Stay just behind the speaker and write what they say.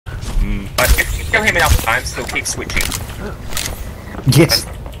But if you kill him enough times, he'll keep switching. Yes.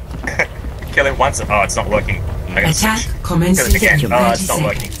 Kill him once. Oh, it's not working. I gotta Attack switch. commences Kill him again. in Oh, it's not 30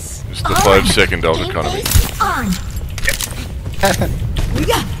 working. seconds. It's the 5-second dog economy.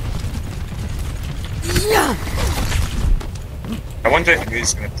 I wonder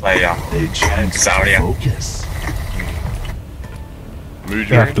who's gonna play Zarya. You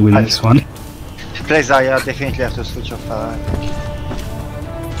have to win this one. To play Zarya, definitely have to switch off.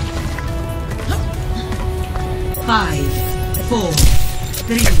 5, 4,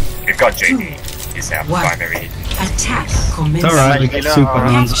 3. We've got JD. He's our One. primary. Attack It's commences. alright, we get super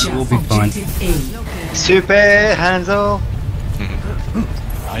hands, Capture we'll be fine. objective A. Super Hanzo.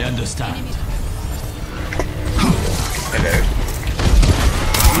 I understand. Hello.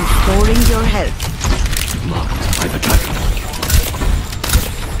 Restoring your health. Blocked by the dragon.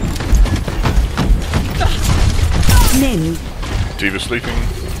 Men. Diva sleeping.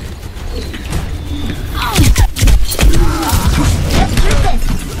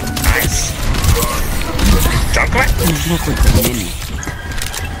 Nice. Jump right? Not with the men.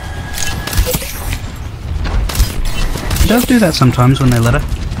 She does do that sometimes when they let her.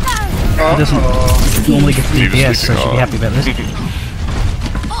 She doesn't normally get the DPS, so she'll be happy about this.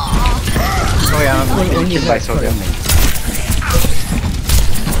 Oh yeah, I'm killed by Sodium.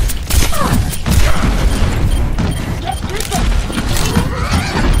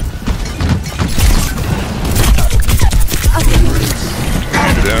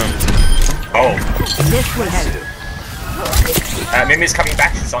 Down. Oh. This will help. Mimi's coming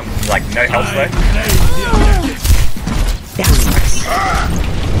back. She's on like no health though.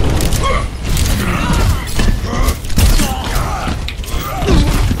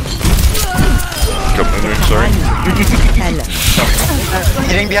 Couple of moves, sorry.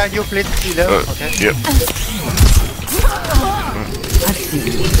 Healing behind you, please. Healer. Okay. Yep. I've seen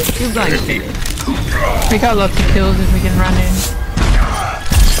you. You're right. We got lots of kills if we can run in.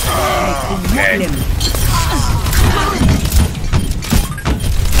 Okay.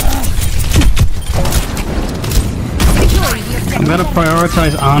 I'm gonna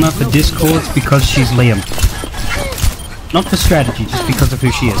prioritize Anna for discords because she's Liam. Not for strategy, just because of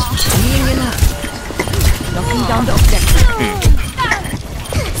who she is. Being enough. Knocking down the objective.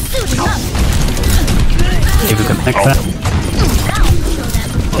 David got the neck back.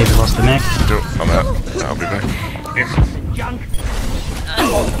 David lost the neck. I'm out. I'll be back.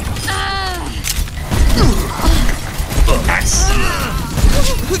 Nice.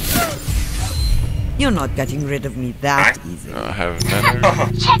 You're not getting rid of me that easy. I have manner.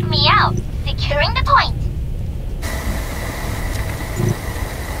 Check me out. Securing the point.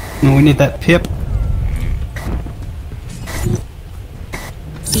 No, we need that pip.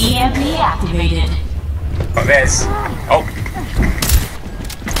 EMP activated. Oh, there's. Oh.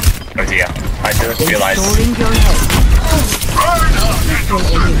 Oh dear. I didn't realize. Restoring your health. This will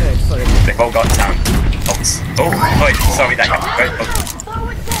only hurt for a minute. They've all got ults. Oh, wait, sorry, that guy.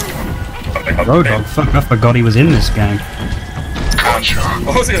 Road Dog, fuck, I forgot he was in this game.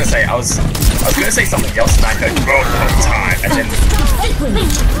 What was I gonna say? I was gonna say something else and I heard Road Dog time and then.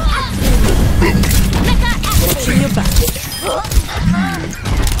 Watching your back.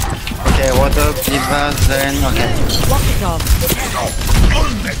 Okay, water, Diva, then okay. Walk it off.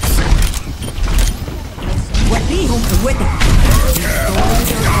 What with it?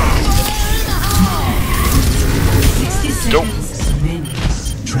 60 seconds remaining.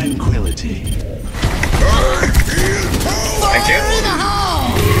 Tranquility. Thank you.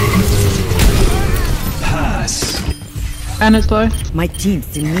 Pass. And it's low. My team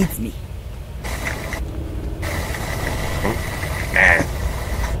still needs me. Man.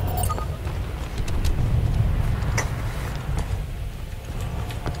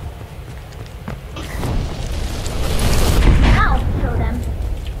 I'll kill them.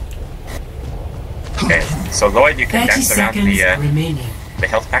 Okay, so Lloyd, you can 30 dance around seconds remaining. the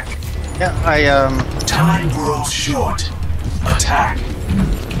health pack. Yeah, Time grows short. Attack.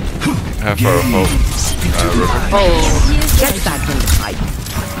 How far above? Get back in the fight.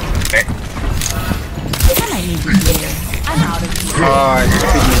 Okay. I need you here. I'm out of here. oh, it's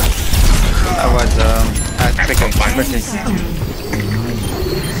stupid. I was I freaking fine.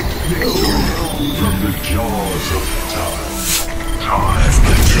 From the jaws of time.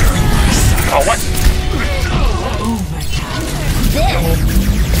 Oh, what?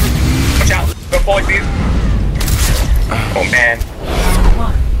 Watch out! Go forward, dude! Oh man.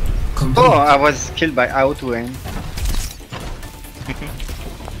 Oh, I was killed by Auto Aim.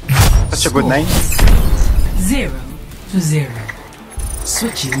 Such a good name. 0-0.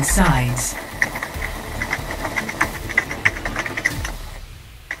 Switching sides.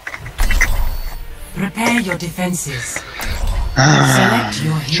 Prepare your defenses. Select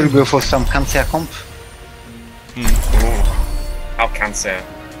your Should we hero. go for some cancer comp? How cancer?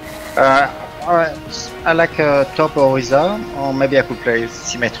 Alright, I like top Oriza, or maybe I could play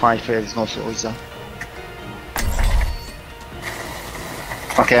Symmetra if there is no Oriza.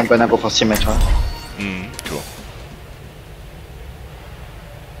 Okay, I'm gonna go for Symmetra. Cool.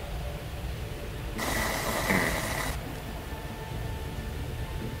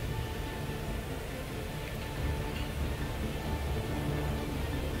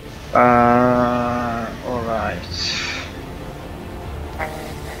 Alright.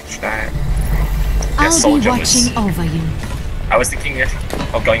 Should I? I'll be soldier watching over you. I was thinking of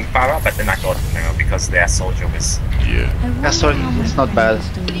going Farah, but then I thought, no, because their soldier was. Yeah. Yeah, so it's not bad.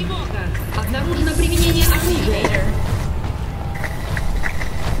 Обнаружено применение огней.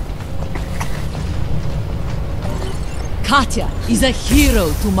 Katya is a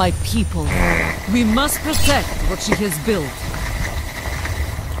hero to my people. We must protect what she has built.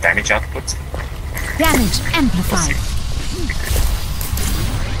 Damage output. Damage amplified.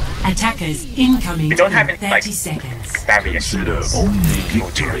 Attackers incoming We don't have in any, 30 like, seconds. Consider Variations. only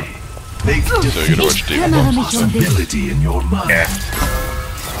victory. Make So you're gonna watch defeat Demon Kümmere a mich um dich. possibility in your mind. Yeah.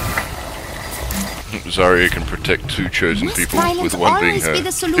 Zarya can protect two chosen Must people with violence one being always her. be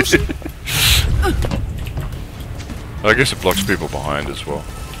the solution? I guess it blocks people behind as well.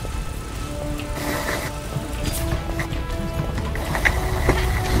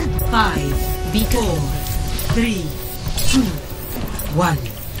 Five, 4, 3, 2, 1.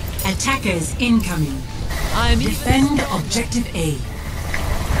 Attackers incoming. I'm Defend objective A.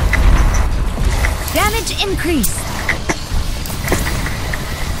 Damage increased.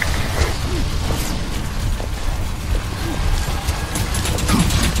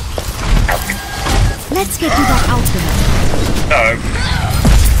 Let's get you that outfit. No.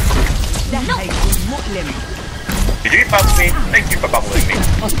 Did you bubble me? Thank you for bubbling me.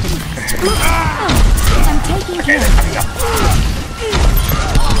 I'm taking Okay, care. they're coming up.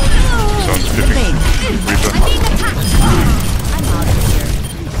 Someone's pipping. Reaper.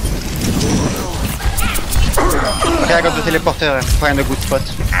 Okay, I got the teleporter. Find a good spot.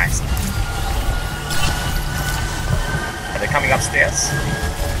 Nice. Are they coming upstairs?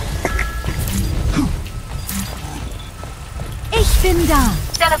 Ich bin da.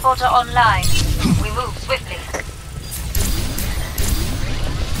 Teleporter online. We move swiftly.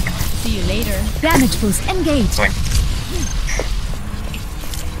 See you later. Damage boost engaged. Wait.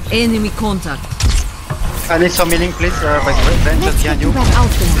 enemy contact. I need some healing, please. By the way, Ben, just Let's get behind you you. that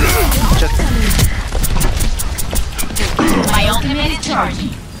outfit. Just My ultimate is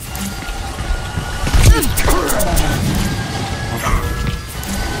charging.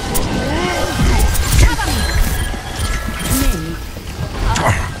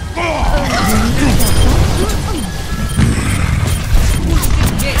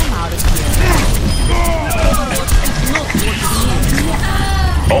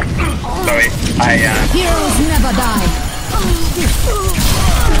 Oh, sorry. Heroes never die.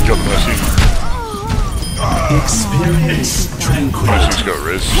 Good job, Mercy. Experience tranquility. Mercy's got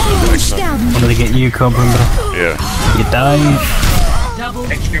res. What did I get you, Cobra? Yeah. You died.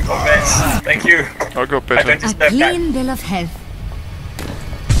 thank you for this. Thank you. I got I better. don't A deserve that. clean bill of health.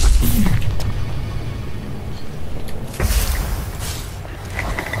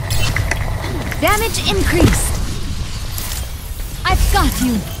 Damage increased. I've got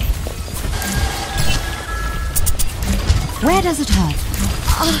you. Where does it hurt?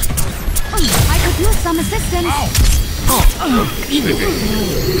 I could use some assistance.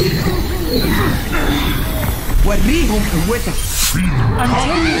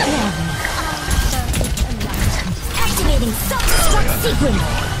 Activating self-destruct sequence.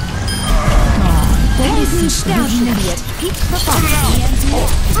 Heldensterben peak performance.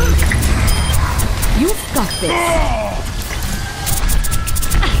 You've got this.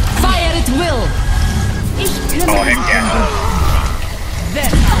 Fire at will. Ich Oh, kümmere heck mich. yeah.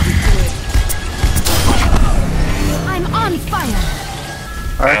 That's how we do it. I'm on fire.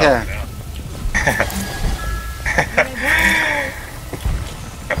 okay.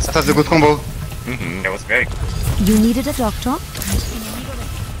 That's a good combo. It was very good. You needed a doctor?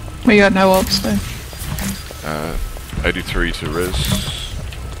 We got no ults though. 83 to res.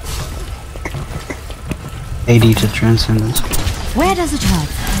 80 to Transcendence. Where does it hurt?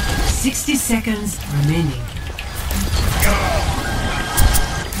 60 seconds remaining.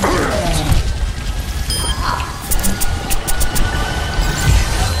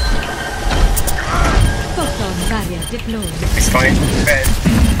 Photon barrier deployed. It's fine. Red.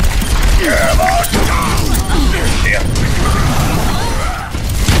 Yeah.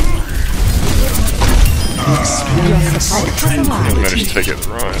 Didn't manage to take it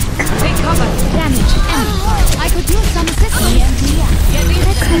right. Take cover. Damage. I could use some assistance.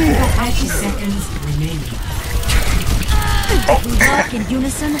 Let's move back. 30 seconds remaining. We work in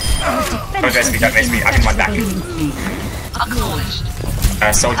unison. Don't miss me, don't miss me. I can run back.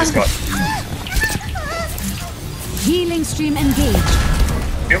 Soldier's got. Healing stream engaged.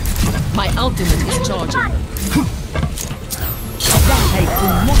 Yep. My ultimate is charging.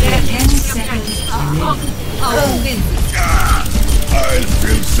 10 seconds remaining. I'll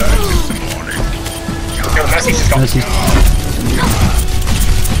feel sad in the morning. Yo, Mercy's just got. Mercy.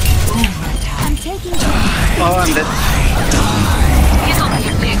 I'm taking. Oh, I'm dead.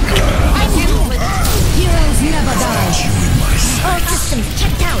 Heroes never die. All systems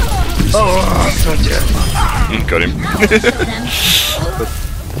checked out. Oh, soldier. Got him.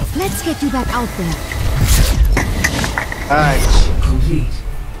 Let's get you back out there. Nice. Complete.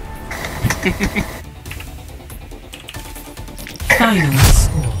 Final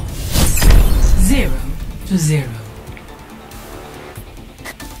score 0-0.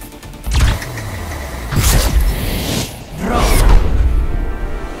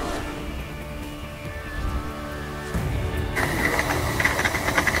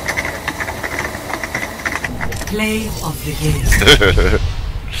 Play of the game.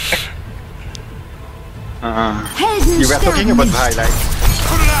 You were talking about the highlights.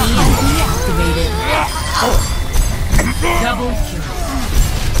 Double kill.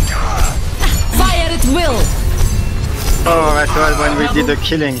 Fire at will! Oh, I thought when we did the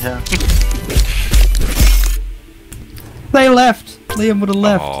killing here. They left. Liam would have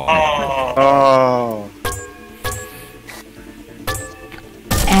left. Oh.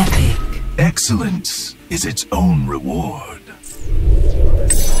 Epic. Excellence is its own reward.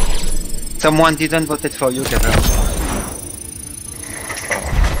 Someone didn't vote for you, Kevin.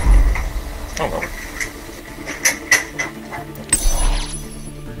 Oh well.